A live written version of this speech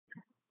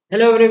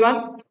Hello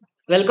everyone,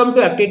 welcome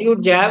to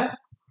Aptitude Jab.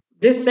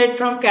 This set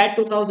from CAT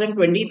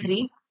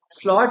 2023,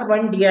 slot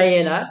 1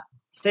 DILR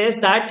says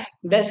that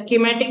the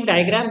schematic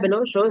diagram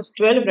below shows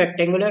 12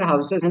 rectangular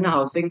houses in a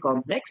housing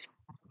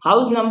complex.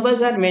 House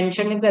numbers are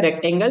mentioned in the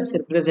rectangles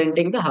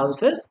representing the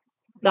houses.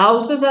 The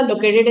houses are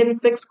located in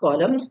 6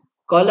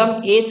 columns,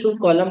 column A through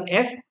column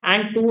F,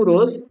 and 2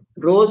 row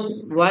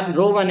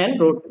 1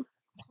 and row 2.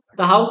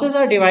 The houses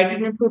are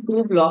divided into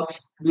two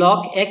blocks,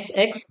 block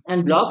XX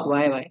and block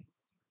YY.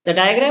 The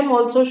diagram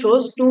also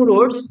shows two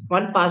roads,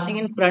 one passing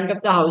in front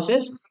of the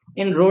houses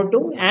in row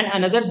 2 and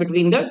another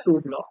between the two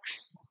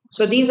blocks.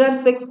 So these are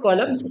six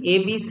columns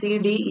A, B, C,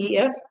 D, E,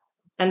 F,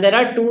 and there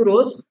are two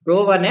rows,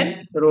 row 1 and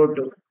row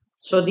 2.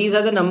 So these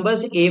are the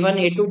numbers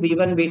A1, A2,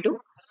 B1, B2.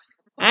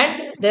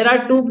 And there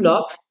are two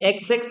blocks,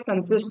 XX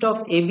consists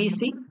of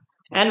ABC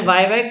and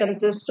YY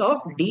consists of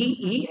D,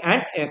 E,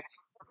 and F.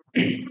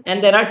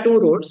 And there are two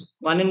roads,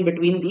 one in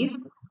between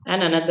these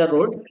and another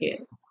road here.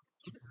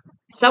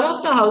 Some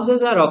of the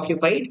houses are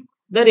occupied,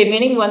 the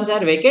remaining ones are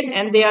vacant,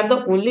 and they are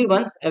the only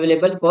ones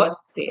available for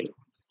sale.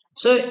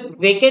 So,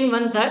 vacant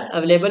ones are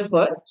available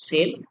for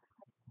sale.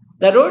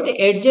 The road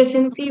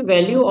adjacency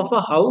value of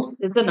a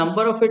house is the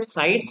number of its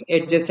sides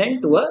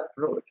adjacent to a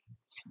road.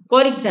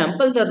 For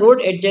example, the road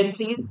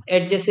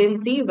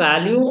adjacency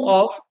value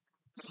of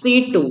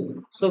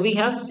C2. So, we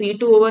have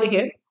C2 over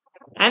here,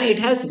 and it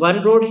has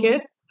one road here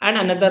and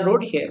another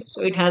road here.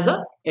 So, it has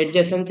a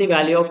adjacency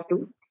value of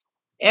 2.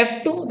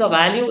 F2, the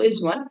value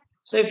is 1.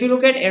 So if you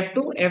look at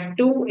F2,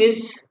 F2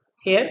 is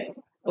here.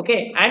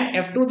 Okay, and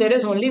F2 there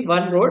is only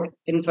one road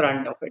in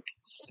front of it.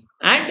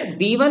 And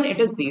B1 it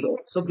is 0.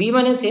 So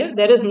B1 is here.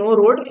 There is no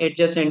road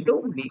adjacent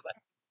to B1.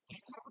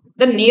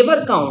 The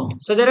neighbor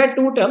count. So there are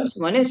two terms.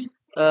 One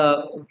is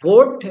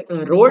road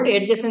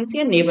adjacency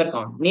and neighbor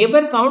count.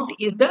 Neighbor count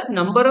is the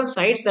number of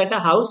sites that a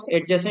house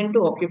adjacent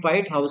to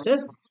occupied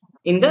houses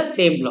in the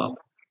same block.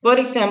 For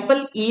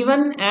example,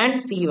 E1 and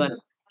C1.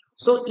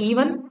 So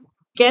E1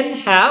 can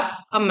have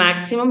a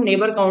maximum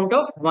neighbor count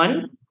of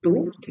 1,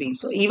 2, 3.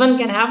 So E1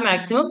 can have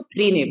maximum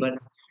 3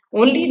 neighbors.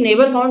 Only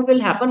neighbor count will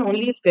happen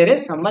only if there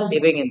is someone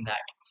living in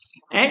that.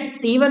 And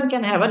C1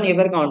 can have a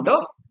neighbor count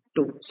of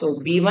 2. So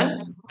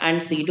B1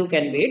 and C2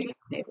 can be its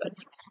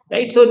neighbors.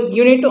 Right. So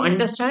you need to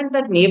understand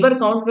that neighbor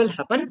count will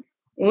happen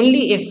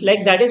only if,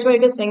 like, that is why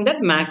it is saying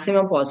that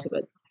maximum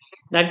possible.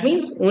 That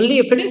means only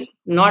if it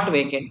is not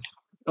vacant.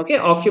 Okay,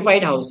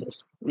 occupied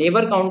houses.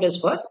 Neighbor count is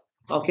for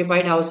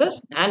occupied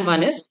houses, and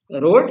one is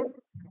road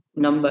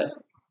number.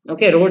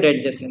 Okay, road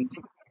adjacency.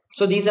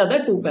 So these are the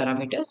two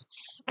parameters.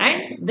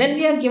 And then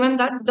we are given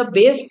that the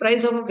base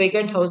price of a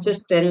vacant house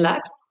is 10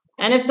 lakhs,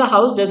 and if the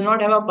house does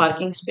not have a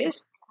parking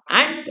space,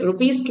 and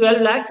rupees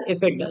 12 lakhs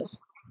if it does.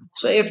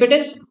 So if it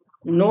is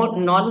no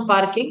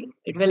non-parking,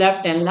 it will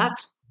have 10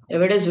 lakhs.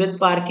 If it is with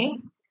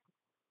parking,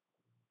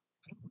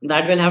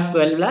 that will have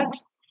 12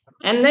 lakhs.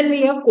 And then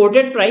we have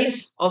quoted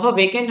price of a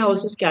vacant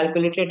house is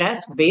calculated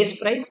as base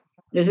price.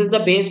 This is the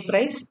base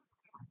price.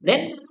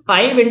 Then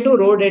 5 into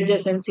road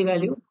adjacency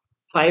value.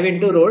 5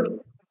 into road.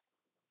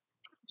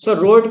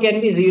 So road can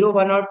be 0,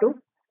 1 or 2.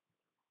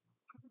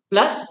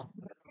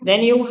 Plus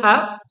then you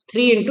have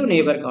 3 into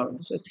neighbor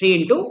count. So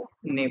 3 into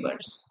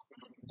neighbors.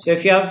 So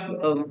if you have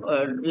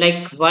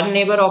like one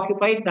neighbor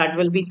occupied, that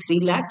will be 3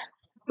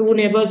 lakhs. Two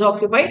neighbors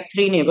occupied,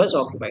 three neighbors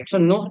occupied. So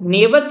no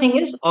neighbor thing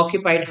is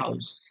occupied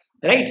house,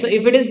 right? So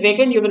if it is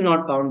vacant, you will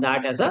not count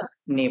that as a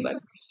neighbor.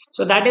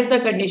 So that is the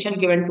condition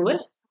given to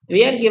us.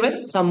 We are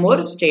given some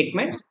more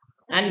statements,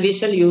 and we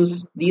shall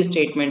use these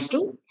statements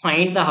to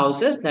find the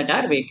houses that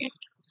are vacant.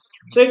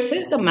 So it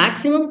says the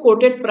maximum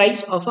quoted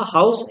price of a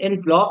house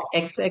in block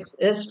XX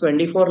is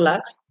 24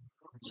 lakhs.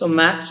 So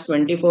max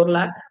 24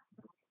 lakh.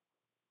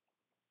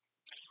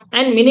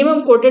 And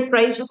minimum quoted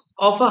price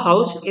of a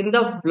house in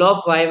the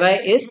block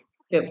YY is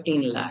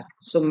 15 lakh.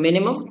 So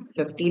minimum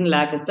 15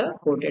 lakh is the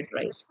quoted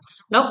price.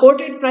 Now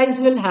quoted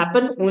price will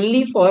happen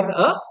only for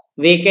a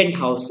vacant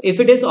house. If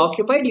it is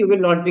occupied, we will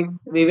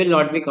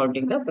not be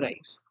counting the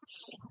price.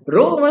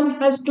 Row 1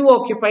 has two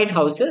occupied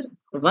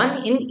houses,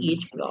 one in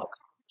each block.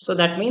 So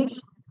that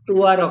means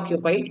two are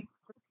occupied,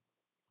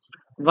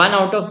 one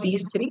out of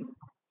these three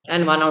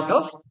and one out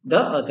of the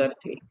other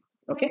three.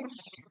 Okay,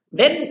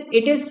 then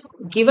it is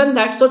given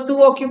that, so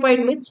 2 occupied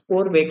means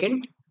 4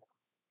 vacant.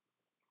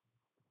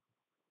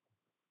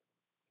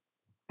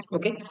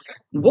 Okay,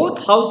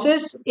 both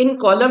houses in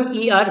column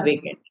E are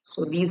vacant,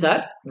 so these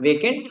are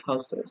vacant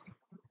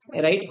houses,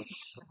 right?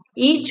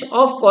 Each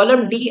of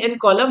column D and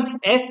column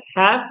F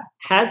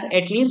has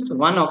at least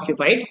one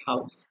occupied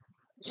house.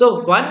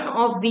 So one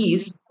of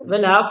these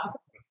will have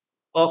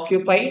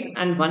occupied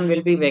and one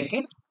will be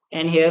vacant,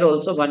 and here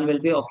also one will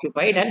be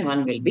occupied and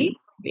one will be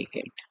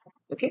vacant.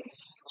 Okay,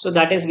 so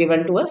that is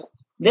given to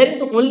us. There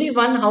is only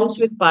one house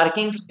with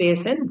parking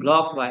space in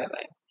block YY.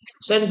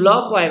 So in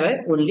block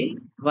YY only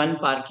one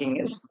parking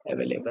is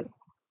available.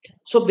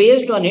 So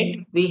based on it,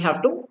 we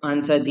have to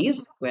answer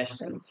these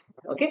questions.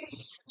 Okay,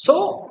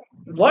 so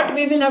what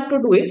we will have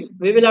to do is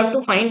we will have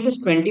to find this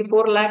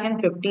 24 lakh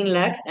and 15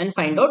 lakh and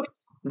find out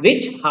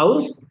which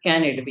house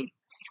can it be.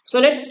 So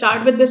let's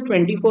start with this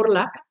 24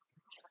 lakh.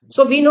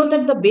 So we know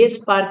that the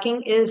base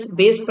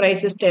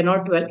price is 10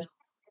 or 12,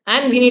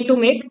 and we need to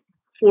make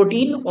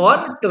 14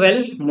 or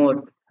 12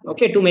 more,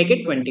 okay, to make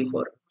it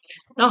 24.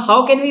 Now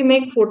how can we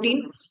make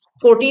 14?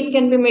 14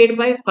 can be made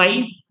by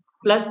 5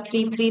 plus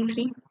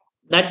 333,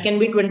 that can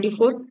be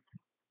 24.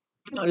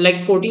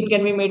 Like 14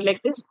 can be made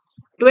like this.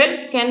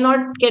 12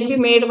 can be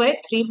made by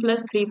 3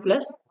 plus 3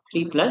 plus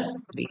 3 plus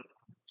 3.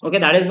 Okay,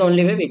 that is the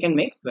only way we can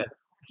make 12.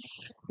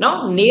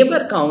 Now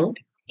neighbor count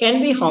can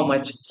be how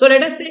much? So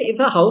let us say if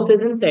a house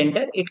is in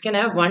center, it can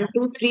have 1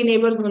 2 3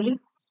 neighbors only,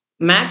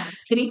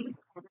 max 3.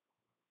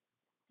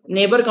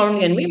 Neighbor count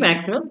can be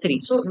maximum 3.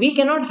 So we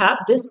cannot have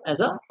this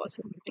as a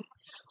possibility.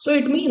 So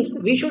it means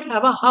we should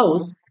have a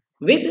house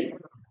with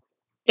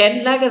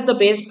 10 lakh as the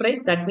base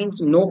price, that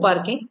means no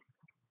parking,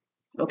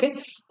 okay,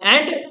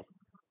 and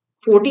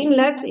 14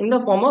 lakhs in the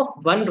form of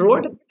one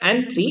road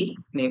and three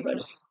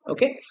neighbors.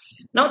 Okay,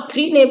 now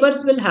three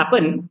neighbors will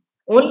happen,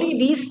 only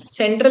these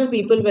central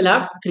people will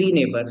have three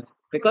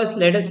neighbors, because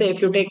let us say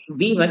if you take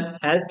B1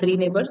 has three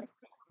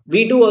neighbors,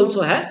 B2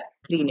 also has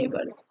three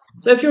neighbors.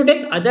 So if you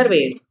take other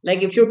ways,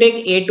 like if you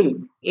take A2,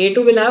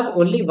 A2 will have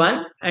only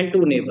one and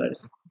two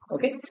neighbors.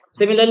 Okay,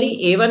 similarly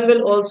A1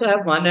 will also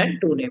have one and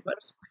two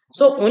neighbors.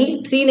 So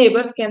only three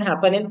neighbors can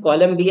happen in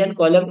column B and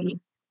column E.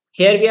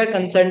 Here we are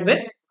concerned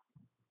with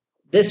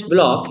this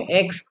block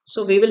X,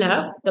 so we will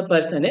have the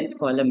person in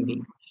column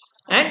B,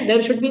 and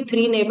there should be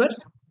three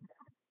neighbors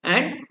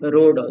and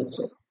road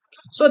also.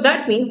 So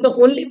that means the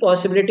only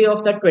possibility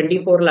of the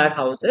 24 lakh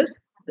house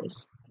is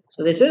this.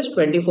 So this is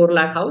 24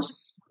 lakh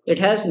house, it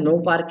has no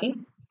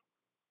parking.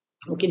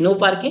 Okay, no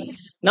parking.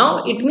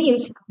 Now it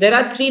means there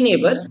are three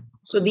neighbors,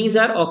 so these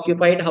are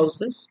occupied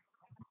houses,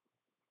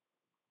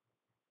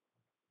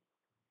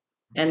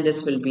 and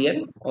this will be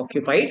an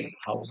occupied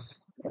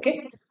house.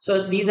 Okay,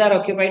 so these are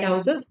occupied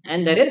houses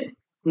and there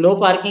is no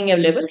parking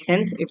available,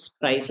 hence its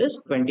price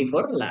is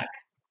 24 lakh.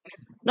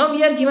 Now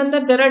we are given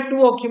that there are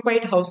two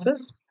occupied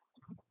houses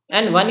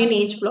and one in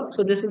each block.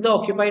 So this is the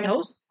occupied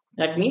house,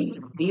 that means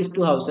these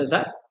two houses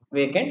are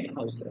vacant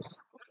houses.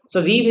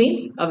 So V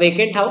means a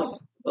vacant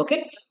house,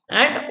 okay,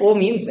 and O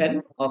means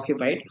an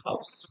occupied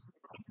house.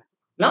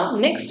 Now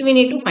next we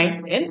need to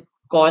find in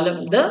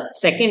column the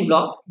second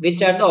block,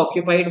 which are the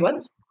occupied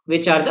ones,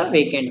 which are the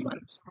vacant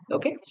ones.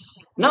 Okay.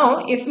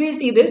 Now if we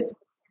see this,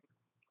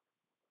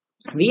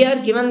 we are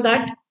given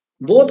that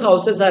both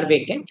houses are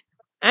vacant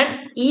and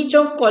each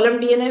of column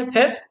D and F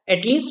has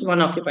at least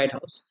one occupied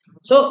house.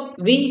 So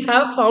we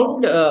have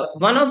found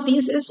one of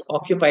these is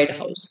occupied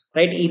house,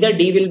 right? Either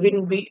D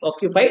will be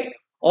occupied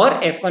or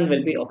F1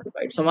 will be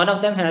occupied. So one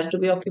of them has to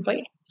be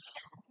occupied.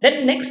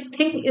 Then next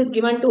thing is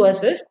given to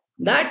us is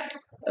that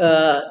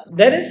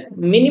there is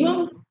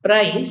minimum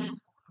price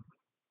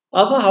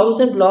of a house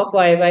in block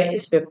YY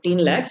is 15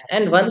 lakhs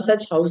and one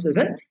such house is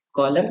in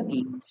column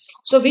E.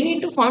 So we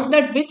need to find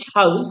that which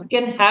house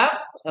can have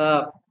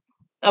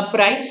a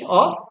price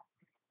of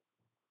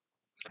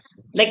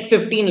like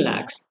 15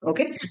 lakhs.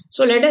 Okay,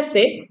 so let us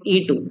say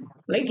E2,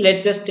 right?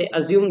 Let's just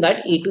assume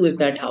that E2 is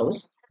that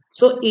house.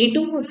 So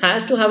E2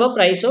 has to have a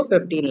price of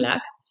 15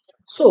 lakh.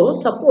 So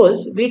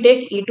suppose we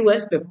take E2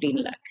 as 15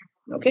 lakh.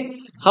 Okay,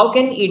 how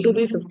can E2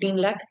 be 15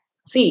 lakh?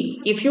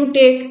 See, if you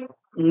take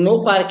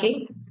no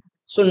parking,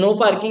 so no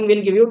parking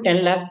will give you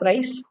 10 lakh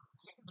price.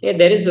 Okay,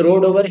 there is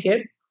road over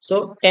here,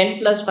 so 10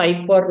 plus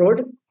 5 for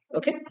road.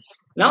 Okay,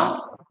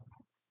 now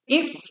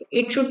if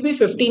it should be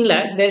 15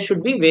 lakh, there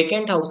should be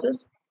vacant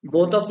houses,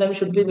 both of them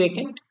should be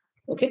vacant.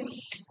 Okay,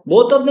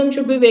 both of them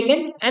should be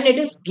vacant, and it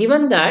is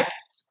given that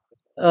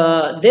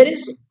there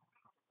is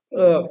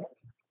uh,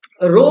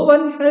 row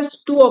 1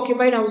 has two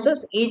occupied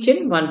houses each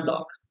in one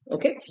block.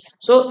 Okay,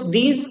 so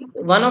these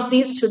one of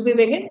these should be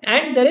vacant,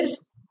 and there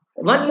is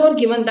one more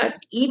given that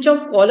each of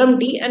column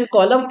D and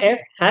column F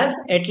has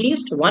at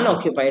least one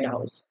occupied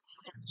house.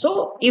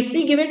 So if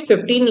we give it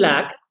 15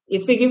 lakh,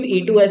 if we give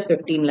E2 as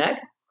 15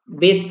 lakh,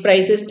 base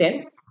price is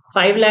 10,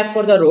 5 lakh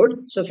for the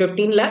road, so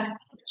 15 lakh.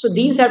 So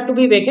these have to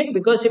be vacant,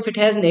 because if it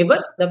has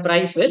neighbors the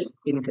price will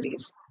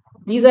increase.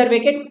 These are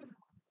vacant.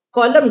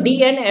 Column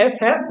D and F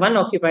have one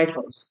occupied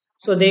house.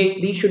 So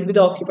these should be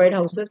the occupied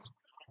houses.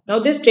 Now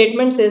this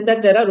statement says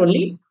that there are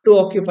only two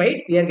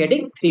occupied. We are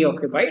getting three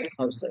occupied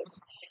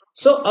houses.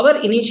 So our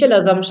initial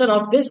assumption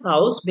of this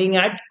house being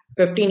at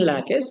 15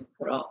 lakh is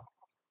wrong.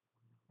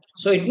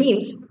 So it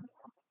means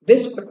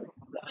this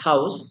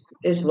house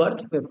is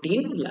worth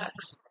 15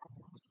 lakhs.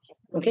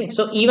 Okay,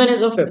 so even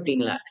is of 15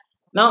 lakh.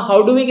 Now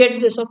how do we get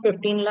this of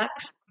 15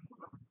 lakhs?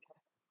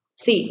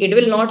 See, it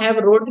will not have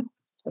road.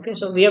 Okay,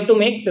 so we have to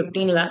make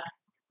 15 lakh.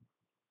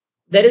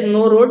 There is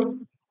no road,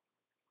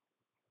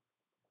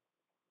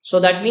 so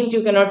that means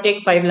you cannot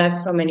take 5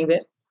 lakhs from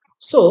anywhere.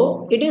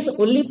 So it is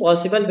only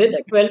possible with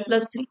 12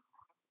 plus 3,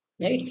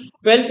 right?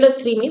 12 plus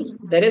 3 means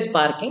there is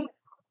parking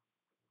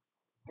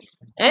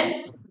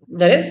and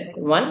there is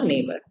one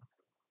neighbor.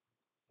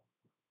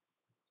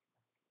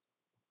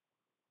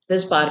 There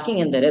is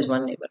parking and there is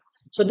one neighbor.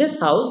 So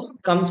this house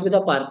comes with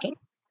a parking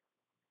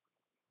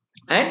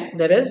and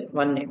there is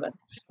one neighbor.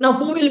 Now,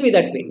 who will be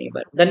that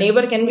neighbor? The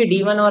neighbor can be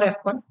D1 or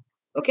F1.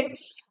 Okay.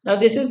 Now,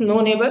 this is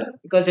no neighbor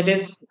because it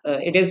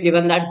is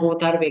given that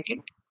both are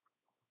vacant.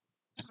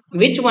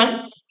 Which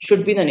one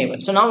should be the neighbor?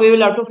 So now we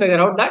will have to figure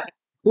out that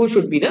who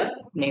should be the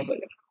neighbor.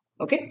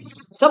 Okay.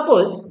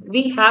 Suppose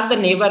we have the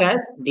neighbor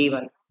as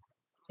D1,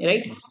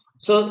 right?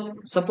 So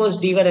suppose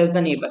D1 as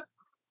the neighbor.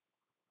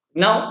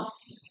 Now,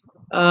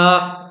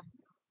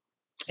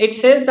 it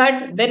says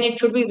that then it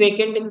should be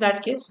vacant in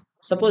that case.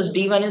 Suppose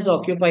D1 is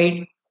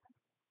occupied,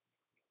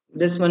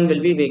 this one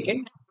will be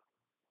vacant,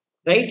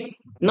 right?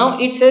 Now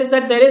it says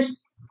that there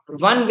is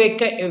one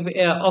vacant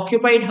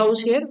occupied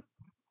house here.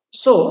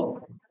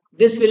 So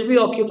this will be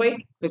occupied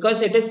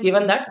because it is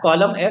given that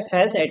column F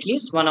has at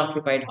least one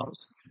occupied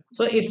house.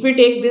 So if we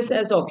take this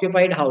as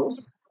occupied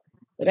house,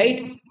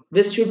 right,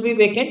 this should be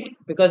vacant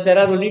because there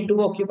are only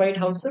two occupied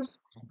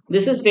houses.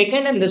 This is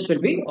vacant and this will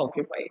be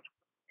occupied.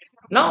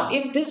 Now,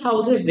 if this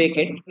house is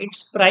vacant,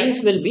 its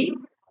price will be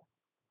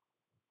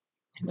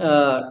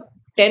uh,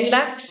 10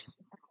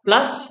 lakhs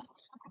plus,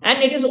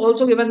 and it is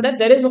also given that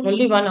there is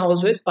only one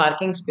house with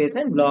parking space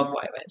and block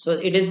YY. So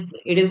it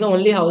is the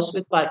only house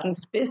with parking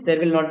space. There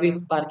will not be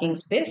parking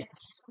space.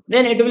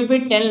 Then it will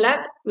be 10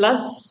 lakh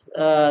plus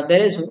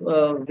there is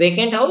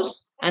vacant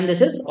house and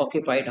this is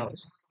occupied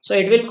house. So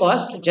it will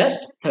cost just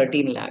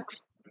 13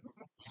 lakhs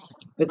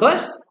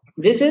because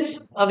this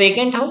is a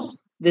vacant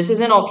house, this is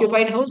an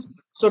occupied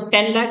house. So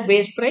 10 lakh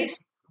base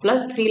price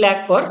plus 3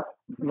 lakh for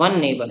one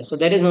neighbor. So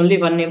there is only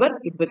one neighbor,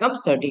 it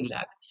becomes 13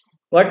 lakh.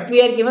 What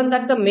we are given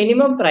that the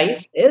minimum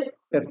price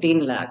is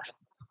 15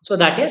 lakhs. So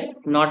that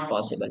is not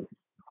possible.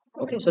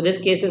 Okay, so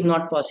this case is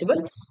not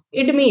possible.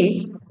 It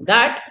means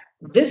that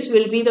this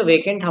will be the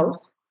vacant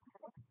house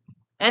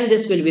and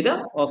this will be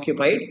the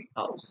occupied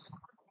house.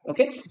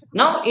 Okay,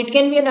 now it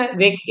can be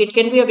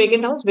a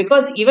vacant house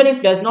because even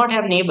if does not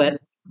have neighbor,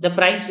 the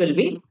price will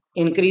be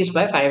increased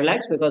by 5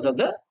 lakhs because of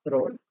the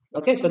road.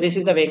 Okay, so this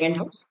is the vacant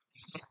house.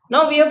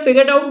 Now we have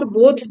figured out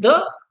both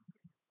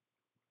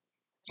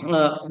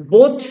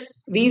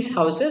these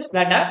houses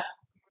that are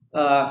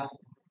uh,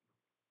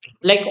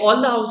 like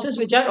all the houses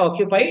which are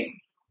occupied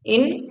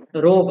in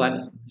row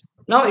 1.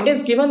 Now it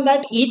is given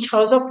that each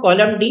house of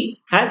column D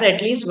has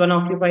at least one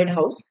occupied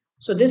house.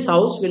 So this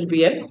house will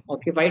be an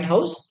occupied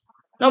house.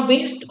 Now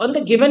based on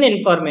the given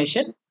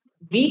information,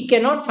 we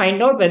cannot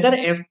find out whether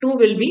F2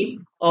 will be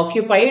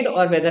occupied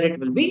or whether it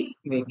will be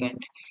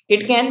vacant.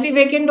 It can be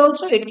vacant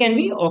also, it can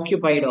be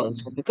occupied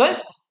also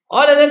because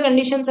all other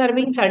conditions are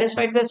being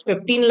satisfied. There's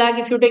 15 lakh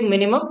if you take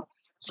minimum.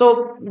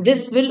 So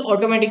this will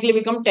automatically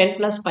become 10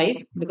 plus 5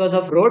 because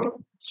of road.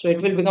 So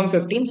it will become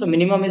 15. So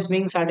minimum is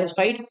being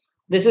satisfied.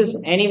 This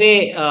is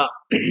anyway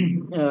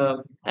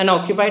an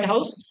occupied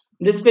house.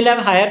 This will have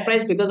higher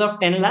price because of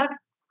 10 lakh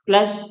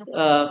plus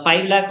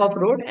 5 lakh of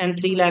road and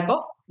 3 lakh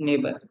of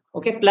neighbor.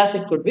 Okay, plus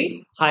it could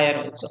be higher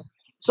also.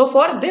 So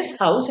for this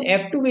house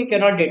F2 we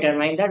cannot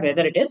determine that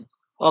whether it is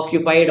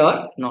occupied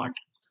or not.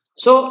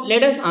 So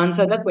let us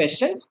answer the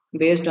questions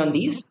based on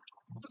these.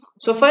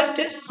 So first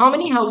is how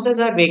many houses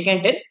are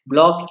vacant in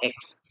block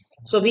X?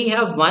 So we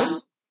have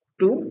 1,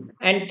 2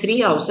 and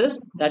 3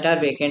 houses that are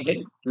vacant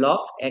in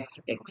block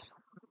XX.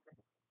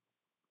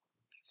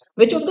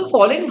 Which of the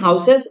following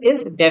houses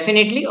is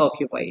definitely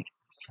occupied?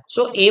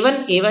 So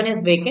A1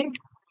 is vacant,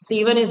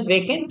 C1 is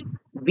vacant,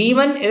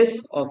 B1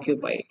 is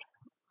occupied.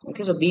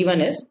 Okay, so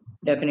B1 is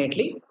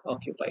definitely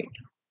occupied.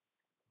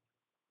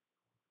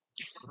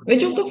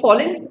 Which of the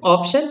following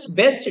options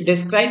best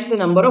describes the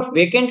number of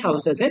vacant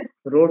houses in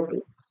row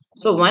 2?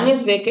 So 1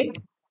 is vacant,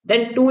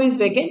 then 2 is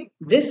vacant.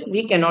 This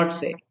we cannot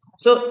say.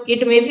 So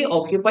it may be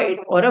occupied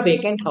or a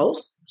vacant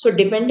house. So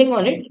depending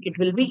on it, it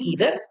will be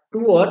either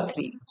 2 or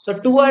 3. So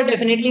 2 are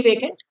definitely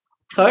vacant.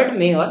 Third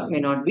may or may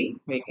not be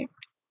vacant.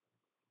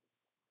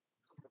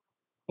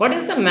 What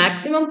is the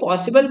maximum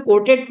possible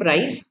quoted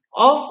price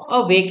of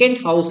a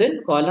vacant house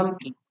in column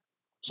E?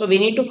 So we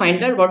need to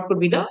find out what could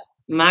be the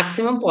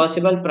maximum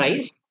possible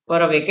price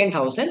for a vacant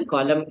house in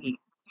column E.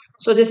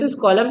 So this is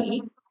column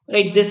E,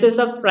 right? This is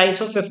a price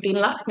of 15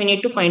 lakh. We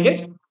need to find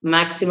its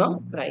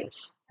maximum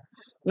price.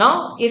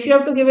 Now, if you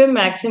have to give a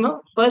maximum,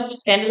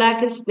 first 10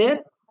 lakh is there.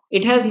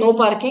 It has no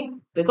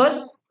parking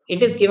because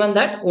it is given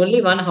that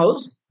only one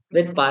house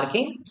with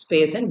parking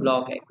space and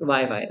block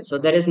YY. So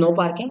there is no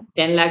parking.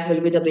 10 lakh will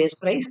be the base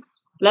price.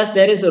 Plus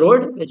there is a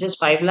road which is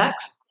 5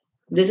 lakhs.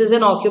 This is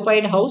an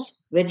occupied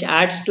house which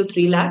adds to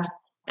 3 lakhs.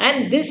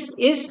 And this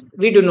is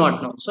we do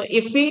not know. So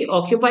if we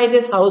occupy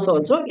this house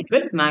also, it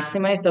will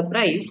maximize the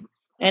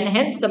price and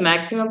hence the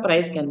maximum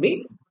price can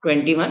be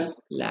 21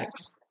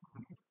 lakhs.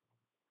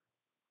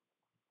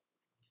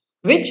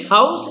 Which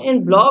house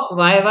in block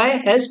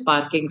YY has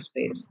parking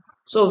space?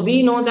 So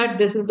we know that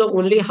this is the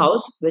only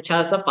house which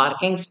has a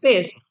parking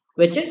space,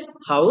 which is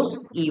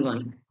house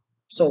E1.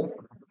 So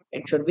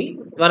it should be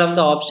one of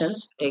the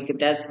options. Take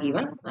it as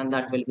E1 and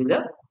that will be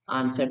the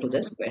answer to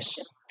this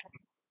question.